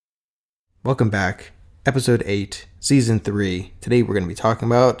Welcome back. Episode 8, Season 3. Today we're going to be talking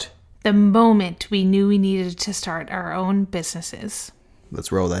about the moment we knew we needed to start our own businesses.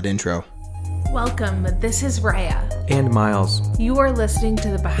 Let's roll that intro. Welcome, this is Raya. And Miles. You are listening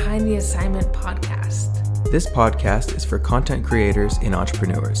to the Behind the Assignment podcast. This podcast is for content creators and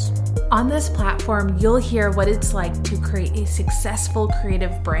entrepreneurs. On this platform, you'll hear what it's like to create a successful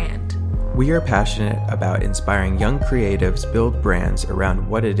creative brand. We are passionate about inspiring young creatives build brands around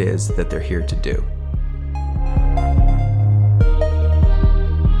what it is that they're here to do.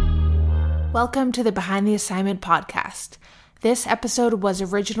 Welcome to the Behind the Assignment podcast. This episode was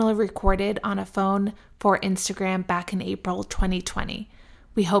originally recorded on a phone for Instagram back in April 2020.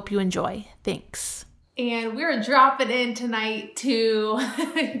 We hope you enjoy. Thanks. And we're dropping in tonight to,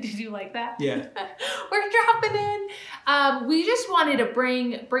 did you like that? Yeah. We're dropping in. We just wanted to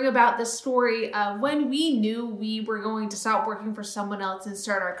bring about the story of when we knew we were going to stop working for someone else and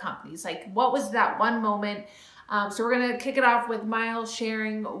start our companies. Like, what was that one moment? So we're going to kick it off with Miles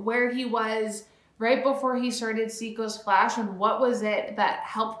sharing where he was right before he started Seco's Flash and what was it that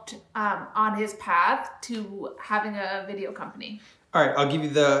helped on his path to having a video company. All right, I'll give you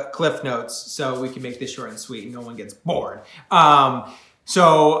the cliff notes so we can make this short and sweet and no one gets bored.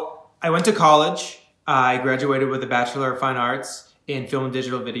 So I went to college. I graduated with a Bachelor of Fine Arts in Film and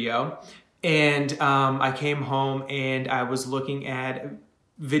Digital Video. And I came home and I was looking at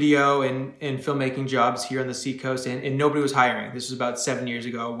video and filmmaking jobs here on the Seacoast and nobody was hiring. This was about 7 years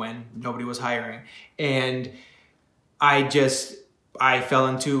ago when nobody was hiring. And I fell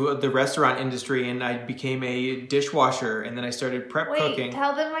into the restaurant industry and I became a dishwasher and then I started cooking. Wait,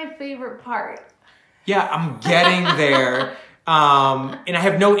 tell them my favorite part. Yeah, I'm getting there. And I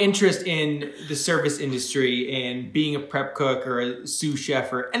have no interest in the service industry and being a prep cook or a sous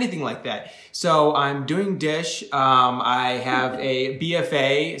chef or anything like that. So I'm doing dish. I have a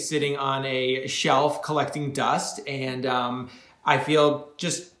BFA sitting on a shelf collecting dust and I feel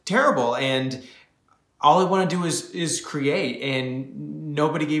just terrible. And all I want to do is create, and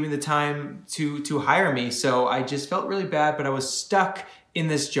nobody gave me the time to hire me. So I just felt really bad, but I was stuck in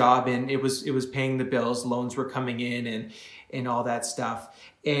this job, and it was paying the bills. Loans were coming in, and all that stuff.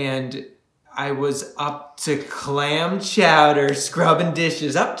 And I was up to clam chowder, scrubbing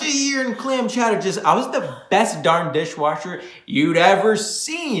dishes, up to a year in clam chowder. I was the best darn dishwasher you'd ever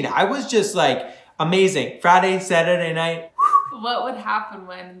seen. I was just like amazing. Friday, Saturday night. What would happen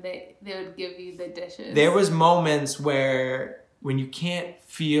when they would give you the dishes? There was moments where when you can't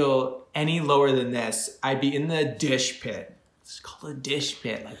feel any lower than this, I'd be in the dish pit. It's called a dish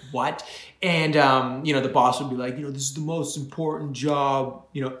pit. Like, what? And, the boss would be like, this is the most important job,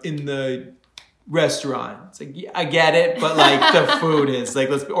 in the restaurant. It's like, yeah, I get it, but like the food is like,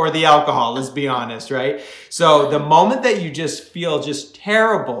 or the alcohol, let's be honest, right? So the moment that you just feel just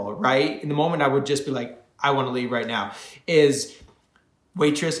terrible, right? In the moment I would just be like, I want to leave right now, is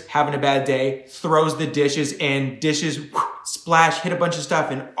waitress having a bad day, throws the dishes and dishes splash, hit a bunch of stuff,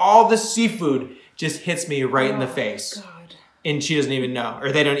 and all the seafood just hits me right in the face. God. And she doesn't even know,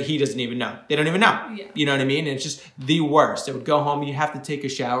 or he doesn't even know. They don't even know. Yeah. You know what I mean? And it's just the worst. I would go home, you have to take a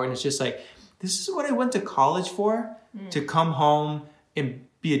shower, and it's just like, this is what I went to college for? To come home and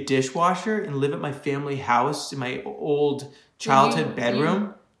be a dishwasher and live at my family house in my old childhood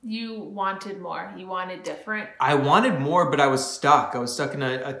bedroom? You wanted more. You wanted different. I wanted more, but I was stuck. I was stuck in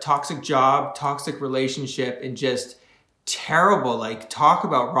a toxic job, toxic relationship, and just terrible. Like, talk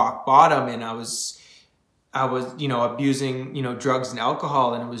about rock bottom. And I was, abusing, drugs and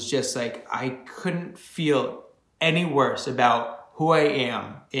alcohol. And it was just like, I couldn't feel any worse about who I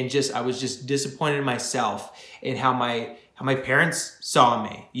am. And I was just disappointed in myself and how my parents saw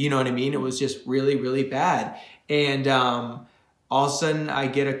me. You know what I mean? It was just really, really bad. And, all of a sudden, I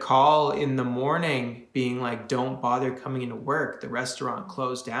get a call in the morning being like, don't bother coming into work. The restaurant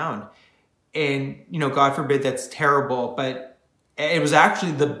closed down. And, God forbid that's terrible, but it was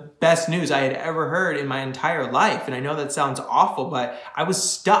actually the best news I had ever heard in my entire life. And I know that sounds awful, but I was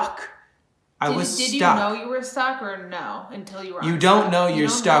stuck. Did you know you were stuck or no until you were You don't know you're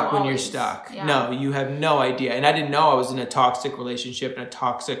stuck when you're stuck. Yeah. No, you have no idea. And I didn't know I was in a toxic relationship and a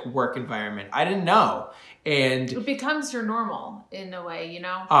toxic work environment. I didn't know. And it becomes your normal in a way,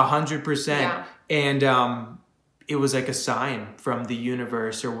 100%. Yeah. And it was like a sign from the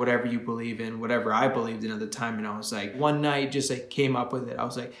universe or whatever you believe in, whatever I believed in at the time. And I was like, one night just like came up with it. I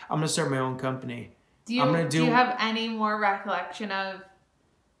was like, I'm going to start my own company. Do you have any more recollection of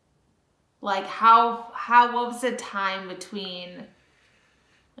like what was the time between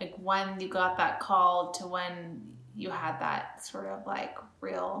like when you got that call to when you had that sort of like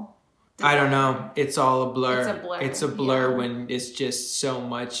real I don't know. It's all a blur. It's a blur. It's a blur when it's just so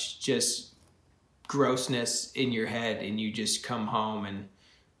much just grossness in your head, and you just come home and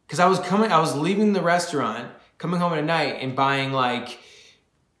because I was leaving the restaurant, coming home at night and buying like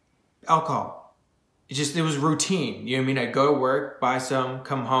alcohol. It was routine. You know what I mean? I'd go to work, buy some,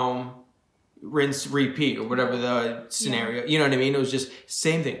 come home, rinse, repeat, or whatever the scenario. You know what I mean? It was just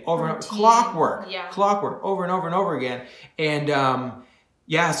same thing over and over. Clockwork, over and over and over again. And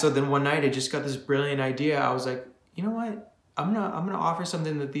so then one night I just got this brilliant idea. I was like, you know what? I'm gonna offer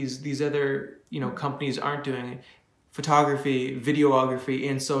something that these other companies aren't doing. Photography, videography,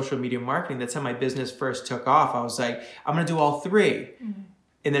 and social media marketing. That's how my business first took off. I was like, I'm gonna do all three. Mm-hmm.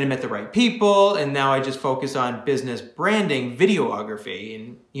 And then I met the right people, and now I just focus on business branding, videography,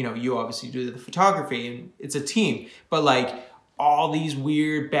 and you obviously do the photography, and it's a team. But like all these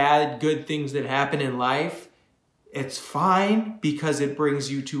weird, bad, good things that happen in life, it's fine because it brings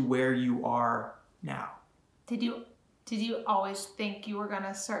you to where you are now. Did you always think you were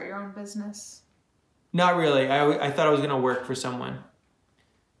gonna start your own business? Not really. I thought I was gonna work for someone,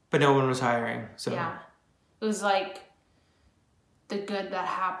 but no one was hiring. So yeah, it was like the good that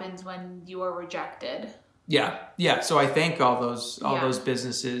happens when you are rejected. Yeah. So I thank all those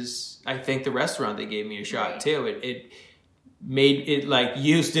businesses. I thank the restaurant that gave me a shot too. It made it like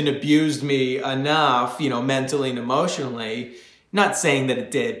used and abused me enough, mentally and emotionally. Not saying that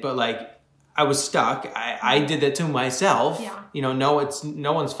it did, but like I was stuck. I did that to myself. Yeah. No, it's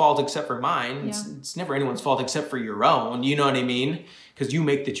no one's fault except for mine. Yeah. It's never anyone's fault except for your own. You know what I mean? Because you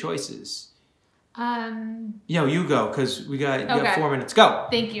make the choices. You go because we got 4 minutes. Go.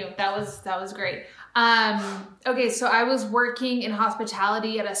 Thank you. That was great. Okay, so I was working in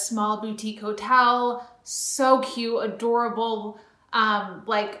hospitality at a small boutique hotel. So cute, adorable.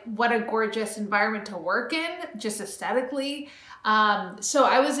 Like what a gorgeous environment to work in, just aesthetically. So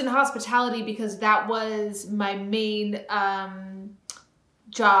I was in hospitality because that was my main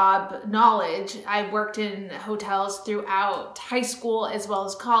job knowledge. I worked in hotels throughout high school as well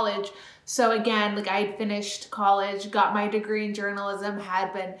as college. So again, like I had finished college, got my degree in journalism,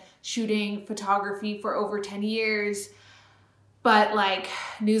 had been shooting photography for over 10 years, but like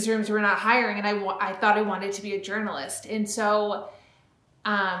newsrooms were not hiring, and I thought I wanted to be a journalist. And so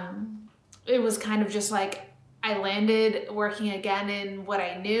it was kind of just like I landed working again in what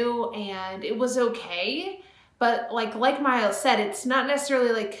I knew, and it was okay. But like Miles said, it's not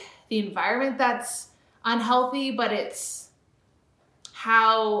necessarily like the environment that's unhealthy, but it's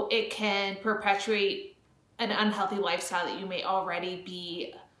how it can perpetuate an unhealthy lifestyle that you may already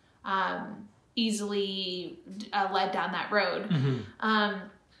be easily led down that road. Mm-hmm.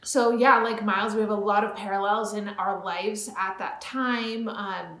 So yeah, like Miles, we have a lot of parallels in our lives at that time.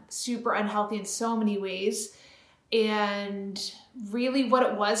 Super unhealthy in so many ways. And really what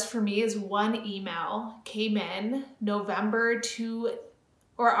it was for me is one email came in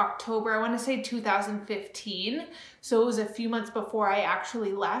October, I want to say 2015. So it was a few months before I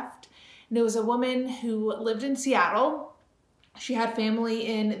actually left. And it was a woman who lived in Seattle. She had family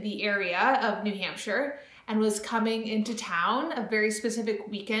in the area of New Hampshire and was coming into town a very specific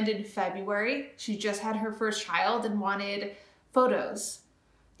weekend in February. She just had her first child and wanted photos.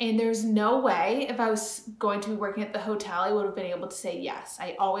 And there's no way if I was going to be working at the hotel, I would have been able to say yes.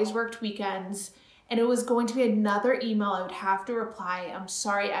 I always worked weekends, and it was going to be another email I would have to reply, I'm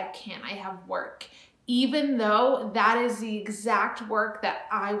sorry, I can't, I have work. Even though that is the exact work that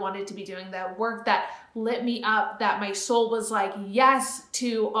I wanted to be doing, that work that lit me up, that my soul was like yes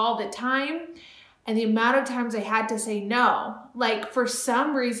to all the time. And the amount of times I had to say no, like for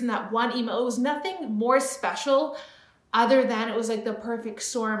some reason that one email, it was nothing more special other than it was like the perfect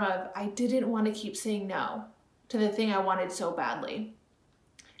storm of I didn't want to keep saying no to the thing I wanted so badly.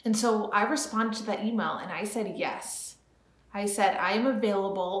 And so I responded to that email and I said yes. I said, I am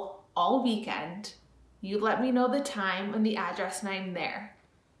available all weekend. You let me know the time and the address and I'm there.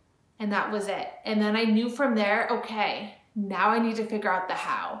 And that was it. And then I knew from there, okay, now I need to figure out the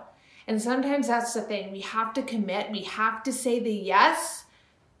how. And sometimes that's the thing. We have to commit. We have to say the yes,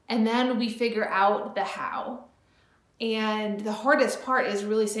 and then we figure out the how. And the hardest part is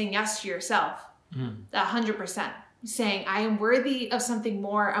really saying yes to yourself, 100%. Saying, I am worthy of something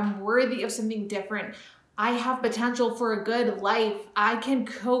more. I'm worthy of something different. I have potential for a good life. I can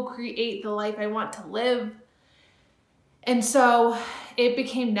co-create the life I want to live. And so it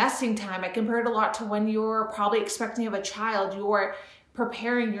became nesting time. I compared a lot to when you're probably expecting to have a child. You're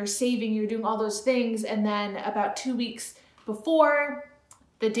preparing, you're saving, you're doing all those things. And then about 2 weeks before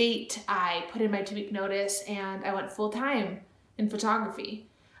the date, I put in my 2-week notice and I went full-time in photography.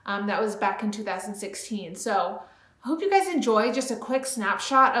 That was back in 2016. So I hope you guys enjoy just a quick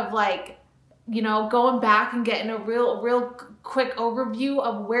snapshot of like going back and getting a real quick overview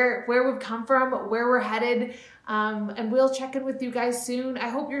of where we've come from, where we're headed. And we'll check in with you guys soon. I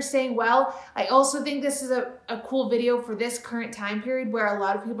hope you're staying well. I also think this is a cool video for this current time period where a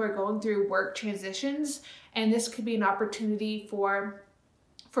lot of people are going through work transitions, and this could be an opportunity for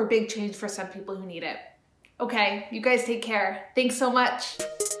big change for some people who need it. Okay, you guys take care. Thanks so much.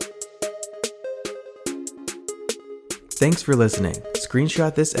 Thanks for listening.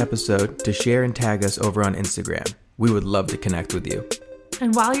 Screenshot this episode to share and tag us over on Instagram. We would love to connect with you.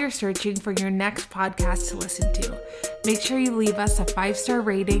 And while you're searching for your next podcast to listen to, make sure you leave us a 5-star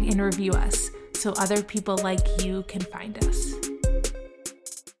rating and review us so other people like you can find us.